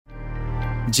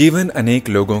जीवन अनेक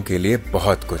लोगों के लिए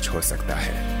बहुत कुछ हो सकता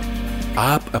है।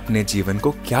 आप अपने जीवन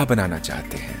को क्या बनाना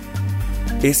चाहते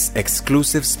हैं? इस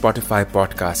एक्सक्लूसिव स्पॉटिफाई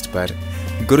पॉडकास्ट पर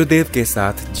गुरुदेव के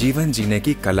साथ जीवन जीने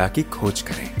की कला की खोज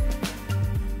करें।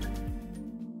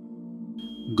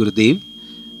 गुरुदेव,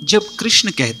 जब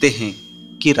कृष्ण कहते हैं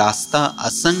कि रास्ता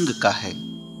असंग का है,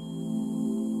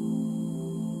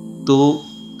 तो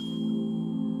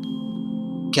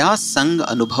क्या संग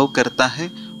अनुभव करता है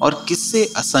और किससे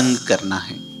असंग करना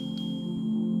है?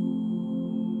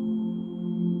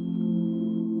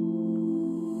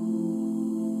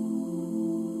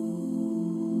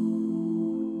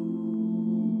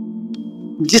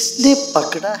 जिसने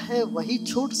पकड़ा है वही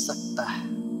छोड़ सकता है।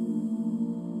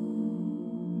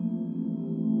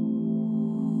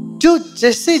 जो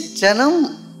जैसे जन्म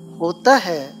होता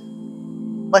है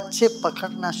बच्चे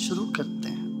पकड़ना शुरू करते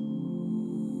हैं,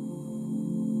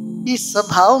 ये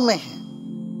स्वभाव में है।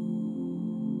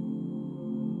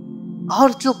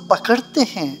 और जो पकड़ते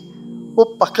हैं वो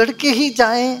पकड़ के ही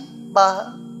जाएं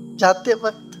बाहर जाते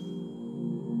वक्त,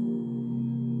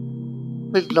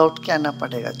 फिर लौट के आना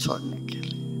पड़ेगा छोड़ने के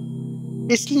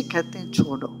लिए। इसलिए कहते हैं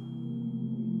छोड़ो,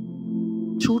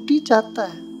 छूट ही जाता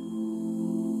है,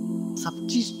 सब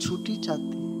चीज छूट ही जाती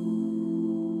है।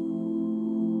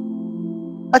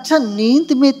 अच्छा,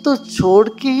 नींद में तो छोड़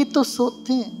के ही तो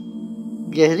सोते हैं।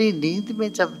 गहरी नींद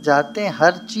में जब जाते हैं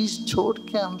हर चीज छोड़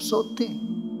के हम सोते हैं।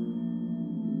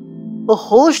 वो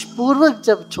होश पूर्वक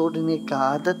जब छोड़ने का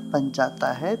आदत बन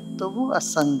जाता है तो वो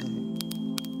असंग है।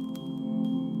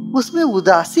 उसमें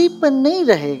उदासीपन नहीं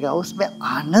रहेगा, उसमें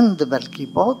आनंद, बल्कि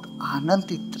बहुत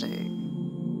आनंदित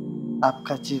रहेगा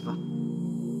आपका जीवन।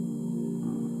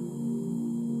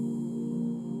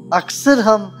 अक्सर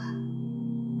हम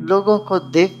लोगों को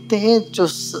देखते हैं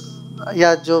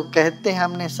जो कहते हैं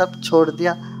हमने सब छोड़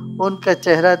दिया, उनका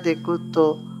चेहरा देखो तो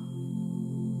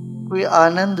कोई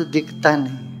आनंद दिखता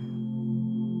नहीं।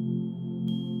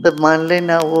 तब मान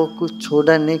लेना वो कुछ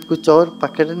छोड़ा नहीं, कुछ और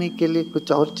पकड़ने के लिए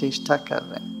कुछ और चेष्टा कर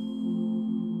रहे हैं।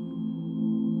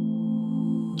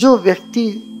 जो व्यक्ति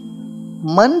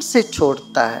मन से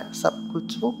छोड़ता है सब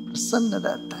कुछ, वो प्रसन्न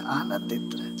रहता है,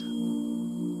 आनंदित रह जाता है।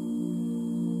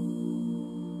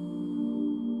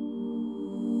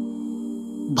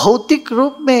 भौतिक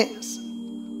रूप में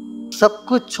सब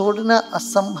कुछ छोड़ना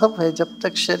असंभव है जब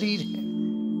तक शरीर है।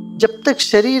 जब तक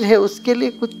शरीर है उसके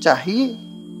लिए कुछ चाहिए,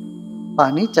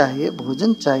 पानी चाहिए,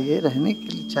 भोजन चाहिए, रहने के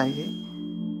लिए चाहिए,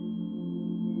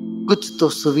 कुछ तो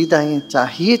सुविधाएं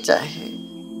चाहिए।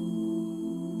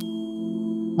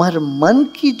 मगर मन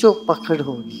की जो पकड़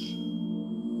होगी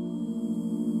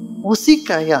उसी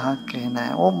का यहाँ कहना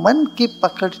है। वो मन की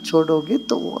पकड़ छोड़ोगे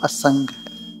तो वो असंग है।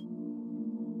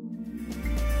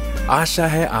 आशा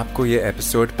है आपको ये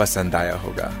एपिसोड पसंद आया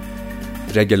होगा।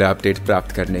 रेगुलर अपडेट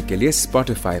प्राप्त करने के लिए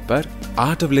स्पॉटिफाई पर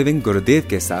आर्ट ऑफ लिविंग गुरुदेव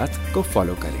के साथ को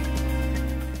फॉलो करें।